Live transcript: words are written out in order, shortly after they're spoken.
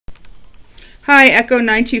Hi,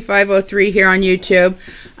 Echo92503 here on YouTube.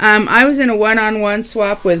 I was in a one-on-one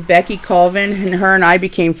swap with Becky Colvin, and her and I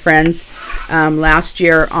became friends last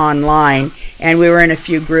year online, and we were in a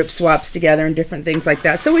few group swaps together and different things like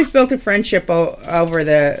that. So we've built a friendship over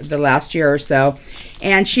the last year or so,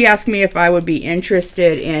 and she asked me if I would be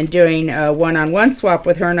interested in doing a one-on-one swap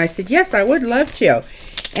with her, and I said yes, I would love to.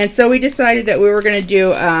 And so we decided that we were going to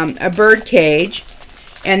do a bird cage.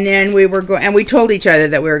 And then we told each other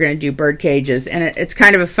that we were going to do bird cages, and it's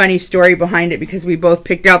kind of a funny story behind it because we both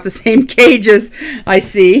picked out the same cages, I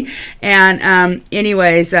see. And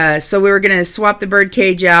anyways, so we were going to swap the bird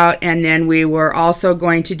cage out, and then we were also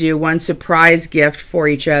going to do one surprise gift for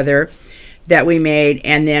each other that we made,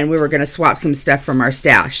 and then we were going to swap some stuff from our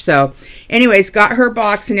stash. So anyways, got her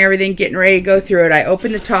box and everything, getting ready to go through it. I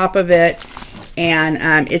opened the top of it,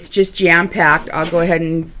 and it's just jam-packed. I'll go ahead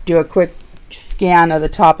and do a quick scan of the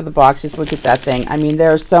top of the box. Just look at that thing. I mean,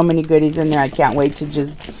 there are so many goodies in there. I can't wait to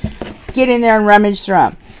just get in there and rummage through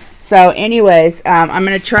them. So anyways, I'm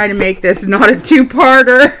going to try to make this not a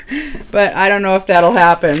two-parter, but I don't know if that'll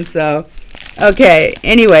happen. So okay,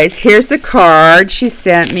 anyways, here's the card she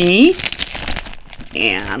sent me,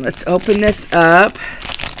 and let's open this up.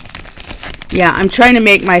 Yeah, I'm trying to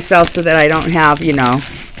make myself so that I don't have, you know,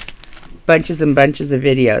 bunches and bunches of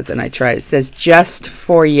videos, and I tried. It says just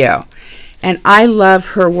for you. And I love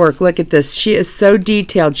her work. Look at this. She is so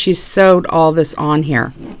detailed. She sewed all this on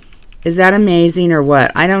here. Is that amazing or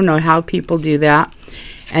what? I don't know how people do that.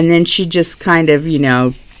 And then she just kind of, you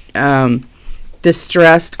know,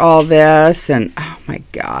 distressed all this. And oh my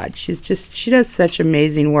God, she does such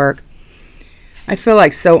amazing work. I feel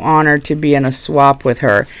like so honored to be in a swap with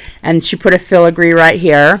her. And she put a filigree right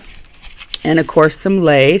here. And of course some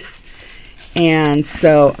lace. And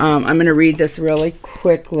so I'm going to read this really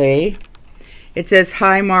quickly. It says,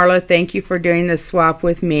 "Hi Marla, thank you for doing this swap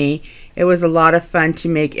with me. It was a lot of fun to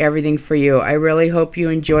make everything for you. I really hope you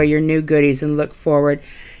enjoy your new goodies and look forward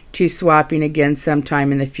to swapping again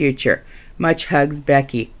sometime in the future. Much hugs,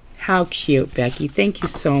 Becky." How cute, Becky. Thank you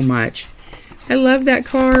so much. I love that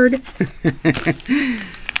card.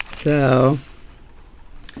 So,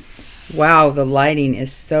 wow, the lighting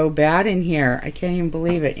is so bad in here. I can't even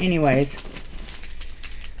believe it. Anyways,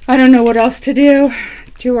 I don't know what else to do.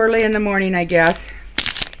 Too early in the morning, I guess.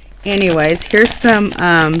 Anyways, here's some,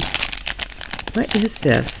 what is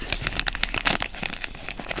this?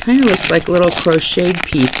 Kind of looks like little crocheted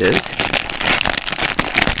pieces.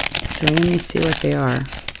 So let me see what they are.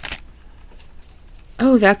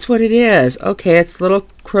 Oh, that's what it is. Okay, it's little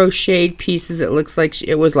crocheted pieces. It looks like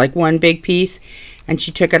it was like one big piece, and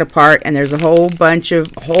she took it apart, and there's a whole bunch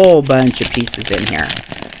of pieces in here.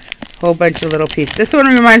 Whole bunch of little pieces. This one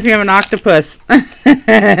reminds me of an octopus.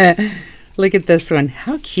 Look at this one.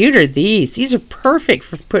 How cute are these? These are perfect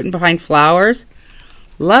for putting behind flowers.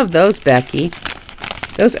 Love those, Becky.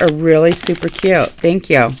 Those are really super cute. Thank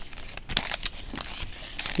you.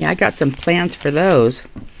 Yeah, I got some plans for those.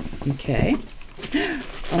 Okay.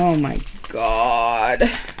 Oh my God.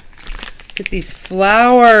 Look at these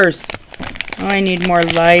flowers. Oh, I need more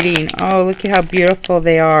lighting. Oh, look at how beautiful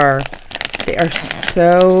they are. They are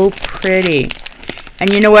so pretty.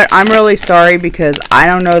 And you know what? I'm really sorry because I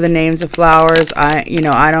don't know the names of flowers. I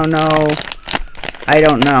don't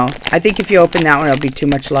know. I think if you open that one, it'll be too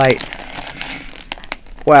much light.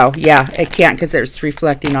 Well, yeah, it can't because it's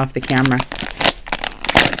reflecting off the camera.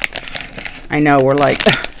 I know, we're like,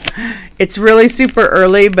 it's really super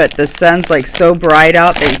early, but the sun's like so bright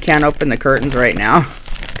out that you can't open the curtains right now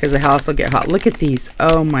because the house will get hot. Look at these.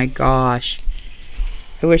 Oh my gosh.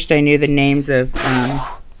 I wished I knew the names of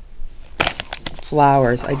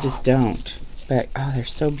flowers. I just don't. But oh, they're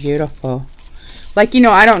so beautiful. Like, you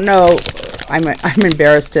know, I don't know. I'm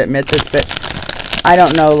embarrassed to admit this, but I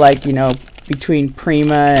don't know, like, you know, between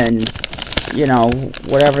Prima and, you know,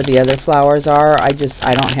 whatever the other flowers are. I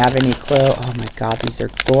don't have any clue. Oh my God, these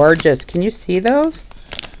are gorgeous. Can you see those?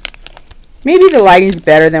 Maybe the lighting's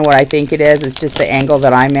better than what I think it is. It's just the angle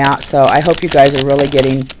that I'm at. So I hope you guys are really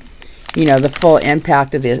getting, you know, the full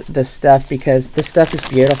impact of the stuff, because the stuff is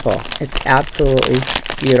beautiful. It's absolutely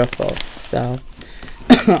beautiful. So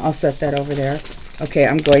I'll set that over there. Okay,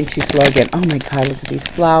 I'm going too slow again. Oh my God, look at these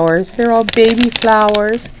flowers. They're all baby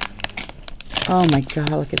flowers. Oh my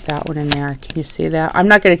God, look at that one in there. Can you see that? I'm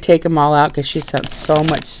not going to take them all out because she sent so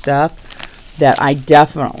much stuff that I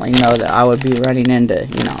definitely know that I would be running into,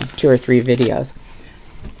 you know, 2 or 3 videos.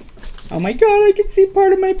 Oh my God, I can see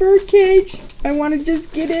part of my bird cage. I want to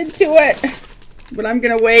just get into it. But I'm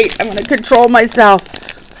going to wait. I'm going to control myself.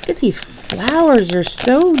 Look at these flowers. They're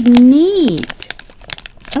so neat.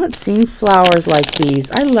 I haven't seen flowers like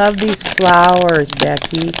these. I love these flowers,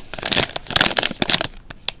 Becky.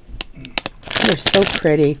 are so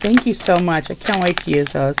pretty. Thank you so much. I can't wait to use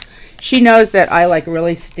those. She knows that I like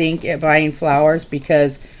really stink at buying flowers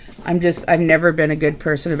because I've never been a good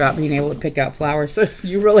person about being able to pick out flowers. So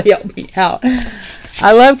you really helped me out.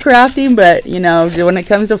 I love crafting, but you know, when it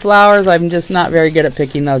comes to flowers, I'm just not very good at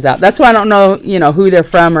picking those out. That's why I don't know, you know, who they're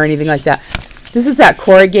from or anything like that. This is that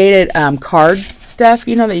corrugated card stuff,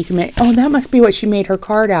 you know, that you can make. Oh, that must be what she made her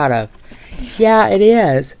card out of. Yeah, it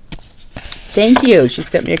is. Thank you. She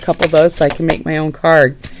sent me a couple of those so I can make my own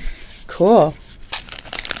card. Cool.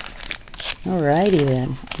 Alrighty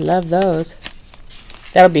then. Love those.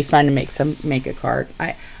 That'll be fun to make a card.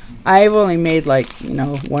 I've only made like, you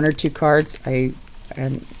know, 1 or 2 cards.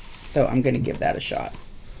 So I'm gonna give that a shot.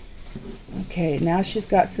 Okay, now she's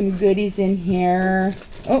got some goodies in here.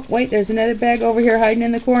 Oh wait, there's another bag over here hiding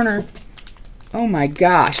in the corner. Oh my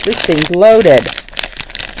gosh, this thing's loaded.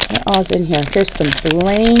 What all's in here? Here's some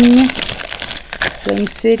bling. Bling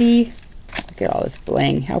City. Look at all this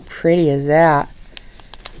bling. How pretty is that?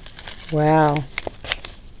 Wow.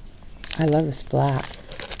 I love this black.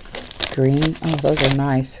 Green. Oh, those are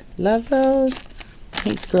nice. Love those.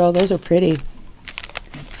 Thanks, girl. Those are pretty.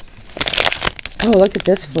 Oh, look at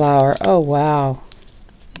this flower. Oh, wow.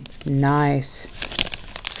 Nice.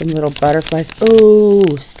 Some little butterflies. Oh,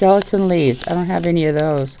 skeleton leaves. I don't have any of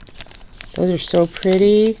those. Those are so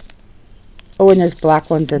pretty. Oh, and there's black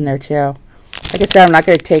ones in there, too. Like I said, I'm not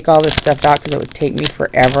going to take all this stuff out because it would take me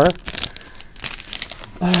forever.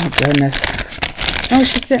 Oh, goodness. Oh,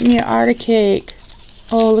 she sent me an Arctic cake.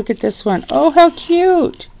 Oh, look at this one. Oh, how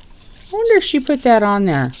cute. I wonder if she put that on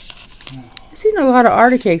there. I've seen a lot of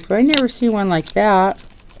Arctic cakes, but I never see one like that.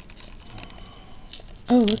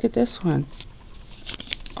 Oh, look at this one.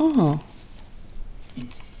 Oh.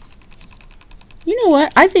 You know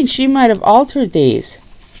what? I think she might have altered these.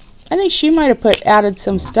 I think she might have added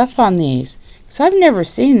some stuff on these. Because I've never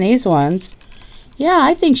seen these ones. Yeah,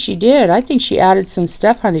 I think she did. I think she added some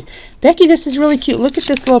stuff on these. Becky, this is really cute. Look at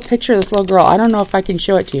this little picture of this little girl. I don't know if I can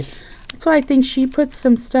show it to you. That's why I think she put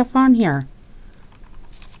some stuff on here.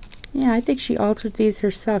 Yeah, I think she altered these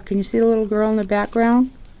herself. Can you see the little girl in the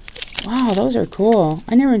background? Wow, those are cool.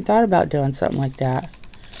 I never even thought about doing something like that.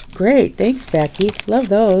 Great. Thanks, Becky. Love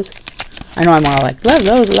those. I know I'm all like, love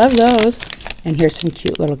those, love those. And here's some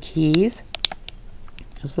cute little keys.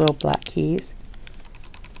 Those little black keys.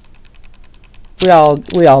 We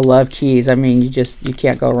all love keys. I mean, you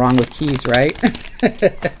can't go wrong with keys, right?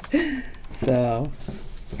 So,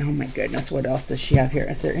 oh my goodness, what else does she have here?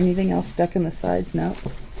 Is there anything else stuck in the sides? No.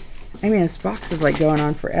 I mean, this box is like going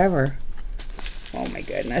on forever. Oh my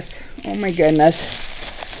goodness. Oh my goodness.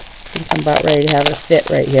 I think I'm about ready to have a fit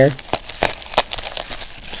right here.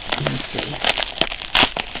 Let's see.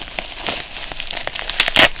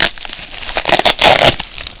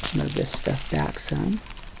 Move this stuff back some.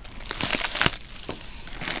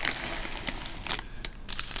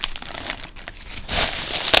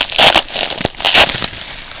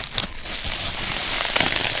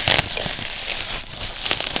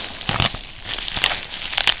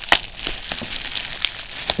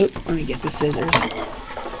 Oop, let me get the scissors.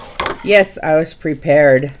 Yes, I was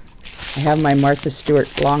prepared. I have my Martha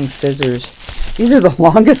Stewart long scissors. These are the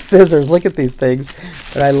longest scissors. Look at these things.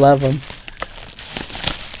 But I love them.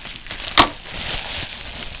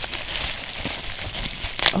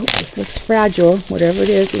 Oh, this looks fragile. Whatever it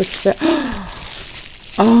is, looks fragile.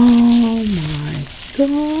 Oh my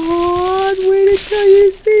God. Wait until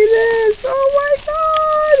you see this. Oh my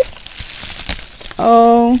God.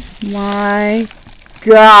 Oh my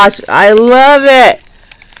gosh, I love it.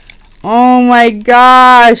 Oh my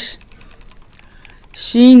gosh.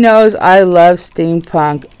 She knows I love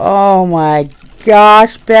steampunk. Oh my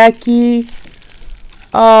gosh, Becky.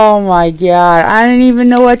 Oh my God. I don't even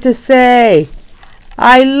know what to say.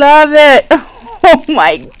 I love it. Oh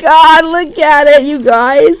my God. Look at it, you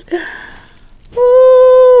guys.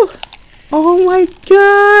 Ooh. Oh my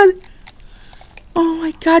God. Oh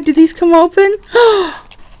my God. Did these come open?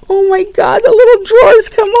 Oh my God, the little drawers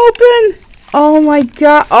come open. Oh my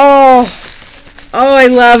God. Oh, I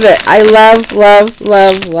love it. I love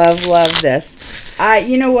this.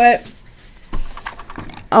 You know what?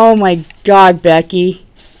 Oh my God, Becky.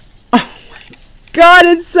 Oh my God,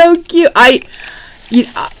 it's so cute. I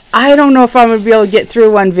don't know if I'm gonna be able to get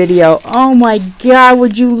through one video. Oh my God,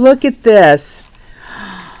 would you look at this?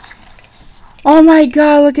 Oh my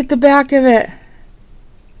God, look at the back of it.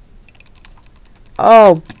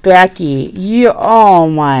 Oh, Becky, oh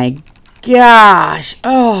my gosh.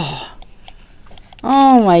 Oh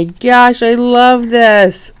my gosh, I love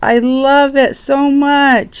this. I love it so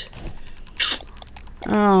much.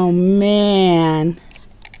 Oh man.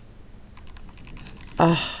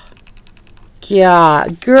 Oh,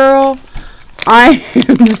 God, girl, I'm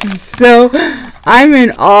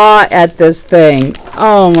in awe at this thing.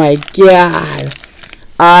 Oh my God.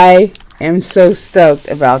 I am so stoked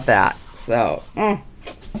about that. So,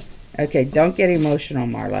 okay, don't get emotional,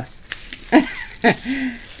 Marla.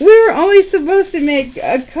 We were only supposed to make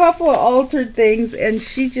a couple altered things, and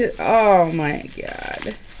she just, oh my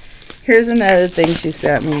God. Here's another thing she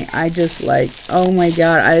sent me. I just like, oh my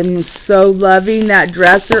God, I'm so loving that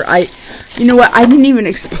dresser. You know what? I didn't even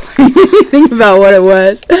explain anything about what it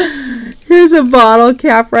was. Here's a bottle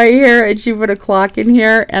cap right here, and she put a clock in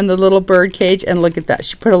here and the little bird cage, and look at that.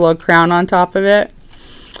 She put a little crown on top of it.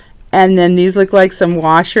 And then these look like some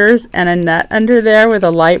washers and a nut under there with a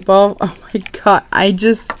light bulb. Oh my God,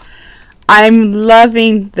 I'm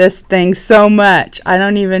loving this thing so much. I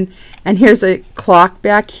don't even, and here's a clock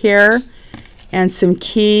back here and some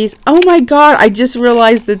keys. Oh my God, I just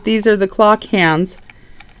realized that these are the clock hands.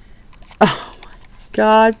 Oh my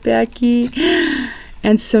God, Becky.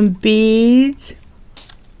 And some beads.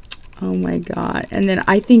 Oh my God. And then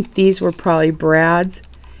I think these were probably Brad's.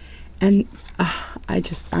 And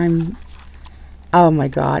oh my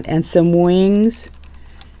God. And some wings.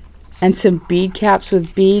 And some bead caps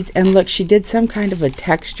with beads. And look, she did some kind of a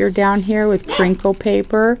texture down here with crinkle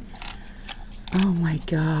paper. Oh my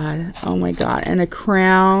God. Oh my God. And a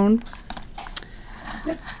crown.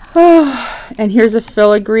 Oh, and here's a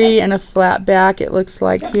filigree and a flat back, it looks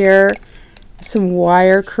like here. Some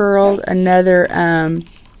wire curled. Another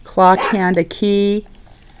clock hand, a key.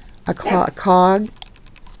 A cog.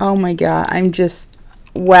 Oh my God. I'm just...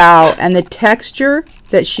 Wow, and the texture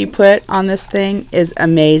that she put on this thing is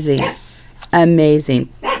amazing. Amazing.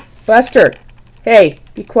 Buster, hey,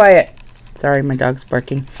 be quiet. Sorry, my dog's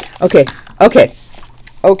barking. Okay.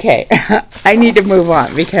 I need to move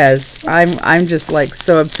on because I'm just like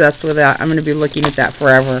so obsessed with that. I'm going to be looking at that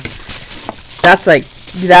forever.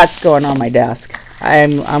 That's going on my desk.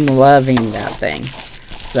 I'm loving that thing.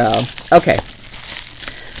 So, okay,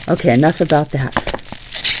 enough about that.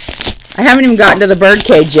 I haven't even gotten to the bird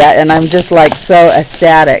cage yet, and I'm just like so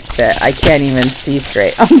ecstatic that I can't even see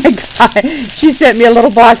straight. Oh my God, she sent me a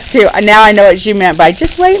little box too. Now I know what she meant by,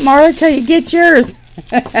 just wait, Marla, till you get yours.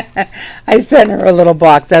 I sent her a little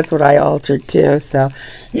box. That's what I altered too. So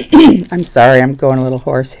I'm sorry, I'm going a little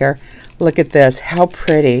hoarse here. Look at this, how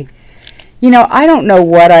pretty. You know, I don't know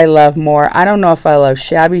what I love more. I don't know if I love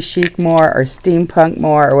shabby chic more or steampunk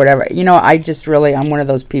more or whatever. You know, I'm one of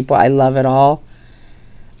those people, I love it all.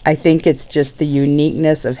 I think it's just the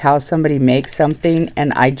uniqueness of how somebody makes something,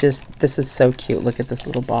 and this is so cute. Look at this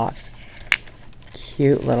little box.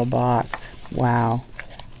 Cute little box. Wow.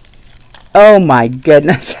 Oh my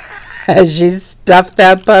goodness. She stuffed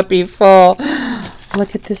that puppy full.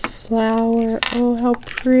 Look at this flower. Oh, how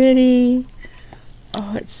pretty.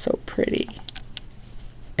 Oh, it's so pretty.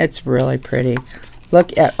 It's really pretty.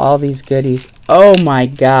 Look at all these goodies. Oh my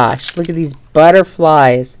gosh. Look at these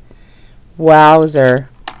butterflies. WOWZER.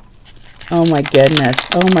 Oh my goodness.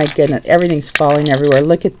 Oh my goodness. Everything's falling everywhere.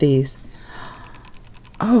 Look at these.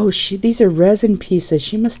 Oh, these are resin pieces.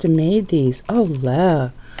 She must have made these. Oh,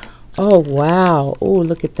 love. Oh, wow. Oh,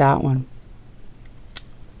 look at that one.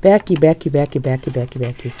 Becky.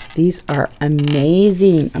 These are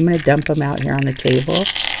amazing. I'm going to dump them out here on the table.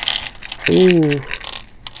 Ooh.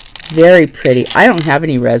 Very pretty. I don't have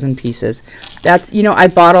any resin pieces. That's, you know, I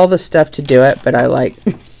bought all the stuff to do it, but I like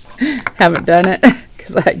haven't done it.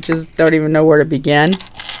 I just don't even know where to begin.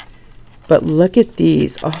 But look at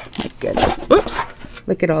these. Oh my goodness. Oops.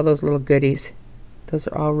 Look at all those little goodies. Those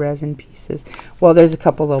are all resin pieces. Well, there's a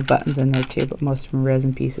couple little buttons in there too, but most of them are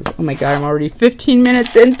resin pieces. Oh my God, I'm already 15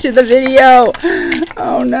 minutes into the video.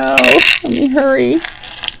 Oh no. Let me hurry.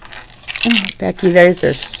 Oh, Becky, those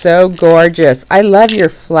are so gorgeous. I love your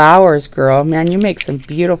flowers, girl. Man, you make some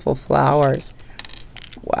beautiful flowers.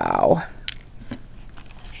 Wow.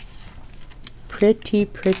 Pretty.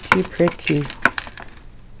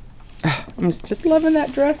 Oh, I'm just loving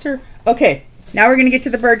that dresser. Okay, now we're going to get to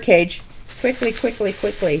the bird cage. Quickly.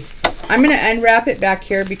 I'm going to unwrap it back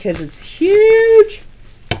here because it's huge.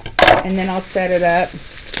 And then I'll set it up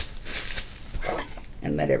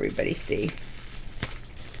and let everybody see.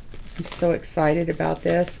 I'm so excited about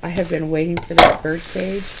this. I have been waiting for that bird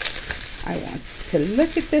cage. I want to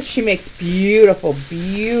look at this. She makes beautiful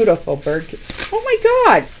bird cage. Oh my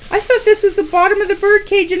God. I thought this was the bottom of the bird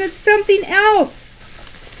cage and it's something else.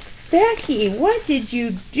 Becky, what did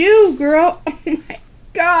you do, girl? Oh my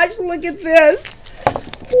gosh, look at this.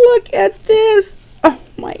 Look at this. Oh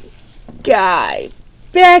my God.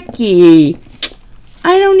 Becky,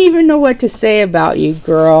 I don't even know what to say about you,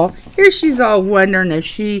 girl. Here she's all wondering if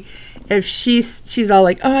she if she's all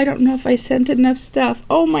like, oh, I don't know if I sent enough stuff.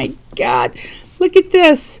 Oh my God, look at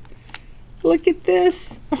this. Look at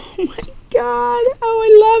this. Oh my God. Oh, I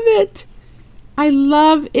love it. I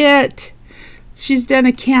love it. She's done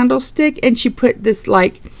a candlestick and she put this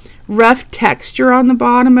like rough texture on the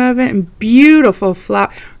bottom of it and beautiful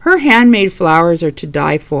flower. Her handmade flowers are to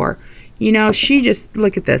die for. You know, she just,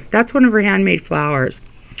 look at this. That's one of her handmade flowers.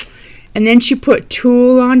 And then she put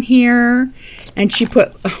tulle on here and she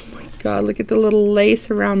put, oh my God, look at the little lace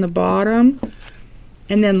around the bottom.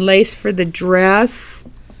 And then lace for the dress.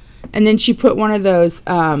 And then she put one of those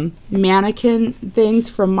mannequin things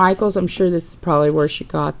from Michael's. I'm sure this is probably where she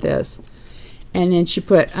got this. And then she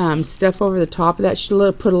put stuff over the top of that. She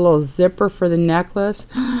put a little zipper for the necklace.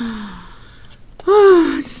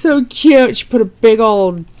 Oh, so cute. She put a big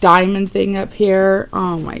old diamond thing up here.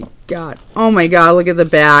 Oh my God. Oh my God, look at the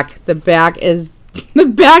back. The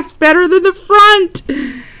back's better than the front.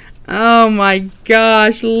 Oh my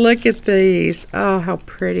gosh, look at these. Oh, how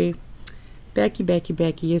pretty. Becky, Becky,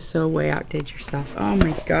 Becky, you so way outdid yourself. Oh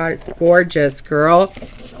my God, it's gorgeous, girl.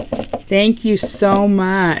 Thank you so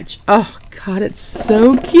much. Oh God, it's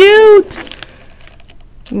so cute.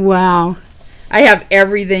 Wow. I have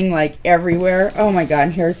everything like everywhere. Oh my God,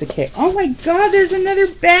 and here's the cake. Oh my God, there's another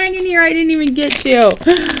bag in here I didn't even get to.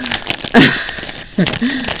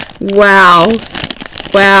 Wow.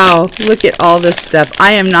 Wow, look at all this stuff.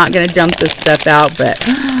 I am not going to dump this stuff out, but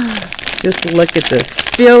just look at this.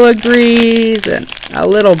 Filigrees and a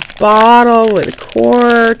little bottle with a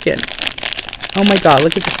cork and oh my God,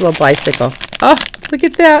 look at this little bicycle. Oh, look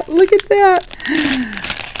at that. Look at that.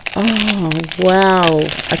 Oh, wow.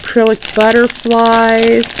 Acrylic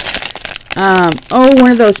butterflies. Oh,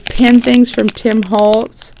 one of those pin things from Tim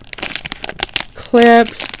Holtz.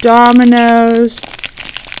 Clips, dominoes.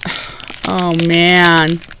 Oh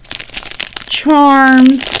man.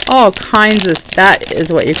 Charms. All kinds of, that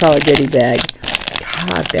is what you call a goodie bag.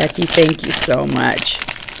 God, Becky, thank you so much.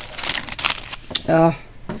 Oh,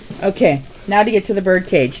 okay. Now to get to the bird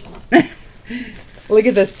cage. Look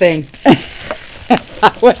at this thing.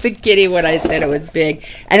 I wasn't kidding when I said it was big.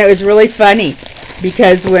 And it was really funny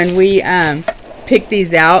because when we picked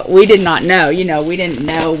these out, we did not know. You know, we didn't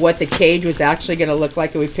know what the cage was actually going to look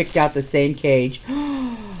like, and we picked out the same cage.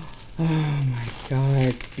 Oh my God,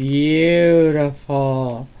 it's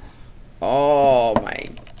beautiful. Oh my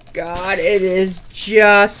God, it is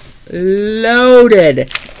just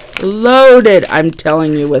loaded. Loaded, I'm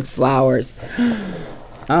telling you, with flowers.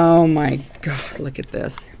 Oh my God, look at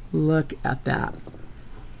this. Look at that.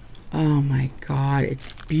 Oh my God, it's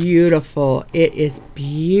beautiful. It is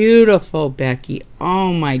beautiful, Becky.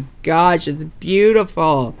 Oh my gosh, it's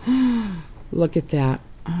beautiful. Look at that.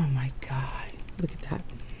 Oh my God, look at that.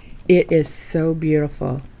 It is so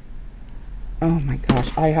beautiful. Oh my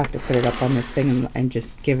gosh, I have to put it up on this thing and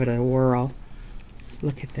just give it a whirl.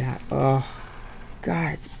 Look at that. Oh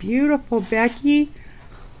God, it's beautiful, Becky.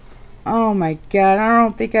 Oh my God, I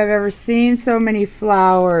don't think I've ever seen so many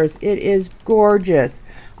flowers. It is gorgeous.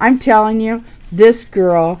 I'm telling you, this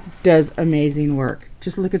girl does amazing work.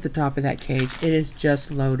 Just look at the top of that cage. It is just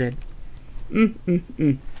loaded.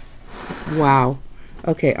 Wow.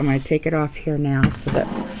 Okay, I'm going to take it off here now so that,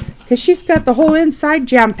 because she's got the whole inside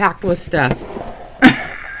jam-packed with stuff.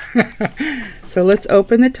 So let's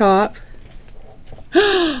open the top.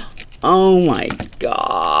 Oh my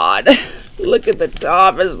God. Look at the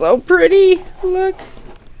top. It's so pretty. Look.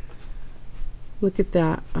 Look at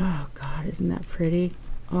that. Oh God, isn't that pretty?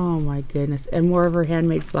 Oh my goodness. And more of her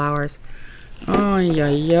handmade flowers. Oh,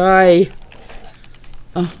 yay.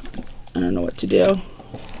 Oh, I don't know what to do.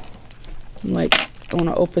 I'm like, I want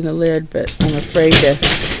to open the lid, but I'm afraid to.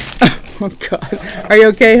 Oh God. Are you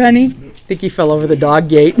okay, honey? I think he fell over the dog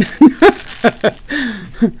gate.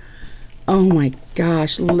 Oh my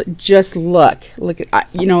gosh. Just look. Look at,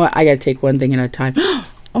 you know what? I got to take one thing at a time.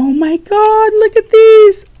 Oh my God. Look at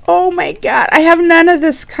these. Oh my God. I have none of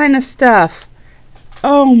this kind of stuff.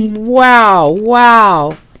 Oh, wow.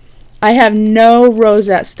 Wow. I have no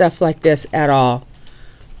rosette stuff like this at all.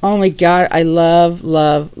 Oh my God. I love,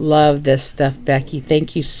 love, love this stuff, Becky.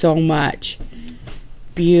 Thank you so much.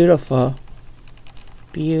 Beautiful.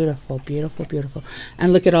 Beautiful, beautiful, beautiful.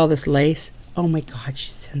 And look at all this lace. Oh my God,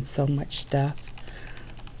 she sends so much stuff.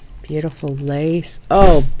 Beautiful lace.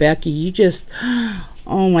 Oh, Becky, you just,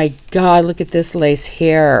 oh my God, look at this lace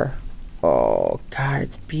here. Oh God,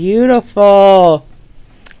 it's beautiful.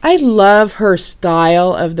 I love her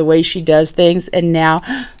style of the way she does things. And now,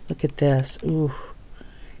 look at this. Ooh.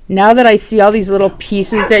 Now that I see all these little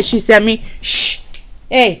pieces that she sent me, shh,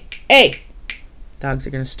 hey, hey, Dogs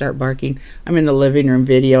are going to start barking. I'm in the living room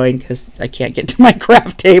videoing because I can't get to my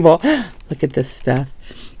craft table. Look at this stuff.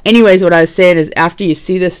 Anyways, what I was saying is after you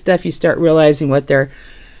see this stuff, you start realizing what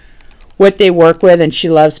they work with. And she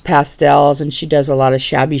loves pastels, and she does a lot of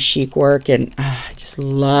shabby chic work. And I just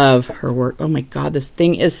love her work. Oh my God, this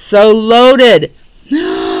thing is so loaded.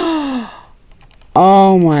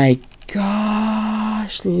 Oh my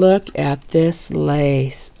gosh, look at this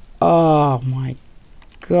lace. Oh my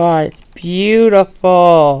God, it's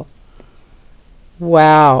beautiful.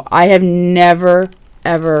 Wow, I have never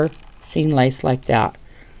ever seen lace like that.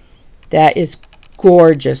 That is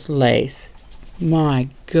gorgeous lace. My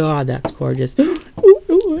God, that's gorgeous.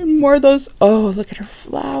 Ooh, more of those. Oh, look at her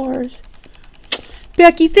flowers.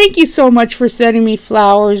 Becky, thank you so much for sending me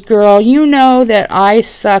flowers, girl. You know that I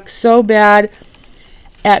suck so bad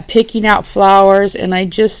at picking out flowers, and I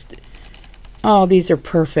just, oh, these are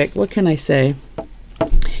perfect. What can I say?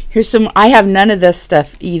 Here's some. I have none of this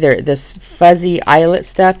stuff either, this fuzzy eyelet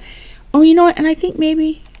stuff. Oh, you know what? And I think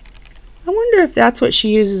maybe, I wonder if that's what she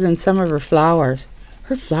uses in some of her flowers.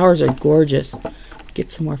 Her flowers are gorgeous.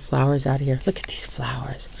 Get some more flowers out of here. Look at these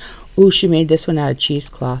flowers. Ooh, she made this one out of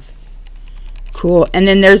cheesecloth. Cool. And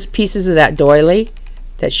then there's pieces of that doily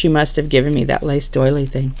that she must have given me, that lace doily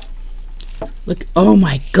thing. Look, oh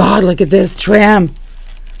my God, look at this trim.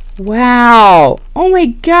 Wow. Oh my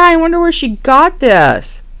God, I wonder where she got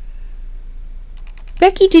this.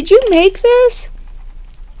 Becky, did you make this?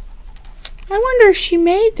 I wonder if she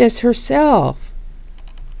made this herself.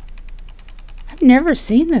 I've never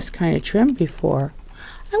seen this kind of trim before.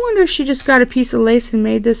 I wonder if she just got a piece of lace and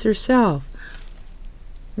made this herself.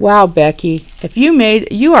 Wow, Becky, if you made,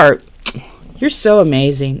 you're so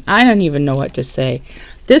amazing. I don't even know what to say.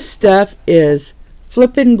 This stuff is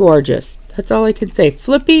flippin' gorgeous. That's all I can say.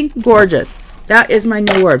 Flipping gorgeous. That is my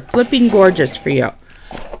new word. Flipping gorgeous for you.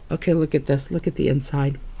 Okay, look at this. Look at the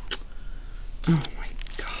inside. Oh my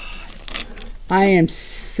God. I am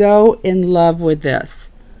so in love with this.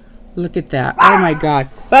 Look at that. Oh my God.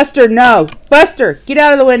 Buster, no. Buster, get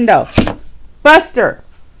out of the window. Buster.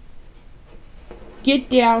 Get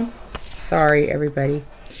down. Sorry, everybody.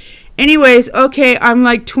 Anyways, okay, I'm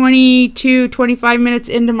like 22, 25 minutes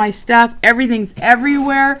into my stuff. Everything's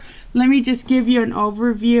everywhere. Let me just give you an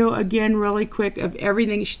overview again really quick of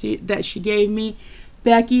everything that she gave me.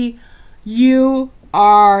 Becky, you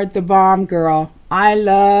are the bomb, girl. I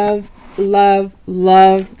love, love,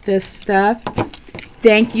 love this stuff.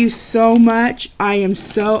 Thank you so much.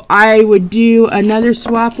 I would do another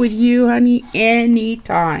swap with you, honey,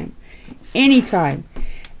 anytime. Anytime.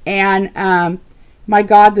 And my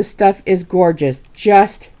God, the stuff is gorgeous.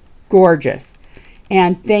 Just gorgeous.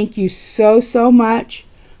 And thank you so, so much.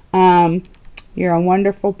 You're a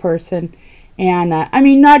wonderful person. And I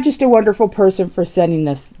mean, not just a wonderful person for sending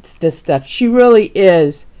this stuff. She really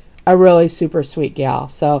is a really super sweet gal.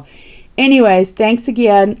 So anyways, thanks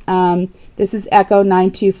again. This is Echo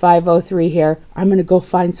 92503 here. I'm going to go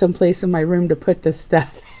find some place in my room to put this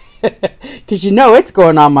stuff. Because you know it's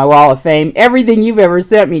going on my wall of fame. Everything you've ever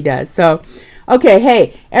sent me does. So, okay,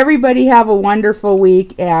 hey, everybody have a wonderful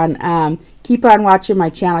week. And keep on watching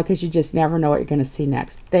my channel because you just never know what you're going to see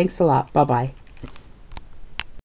next. Thanks a lot. Bye-bye.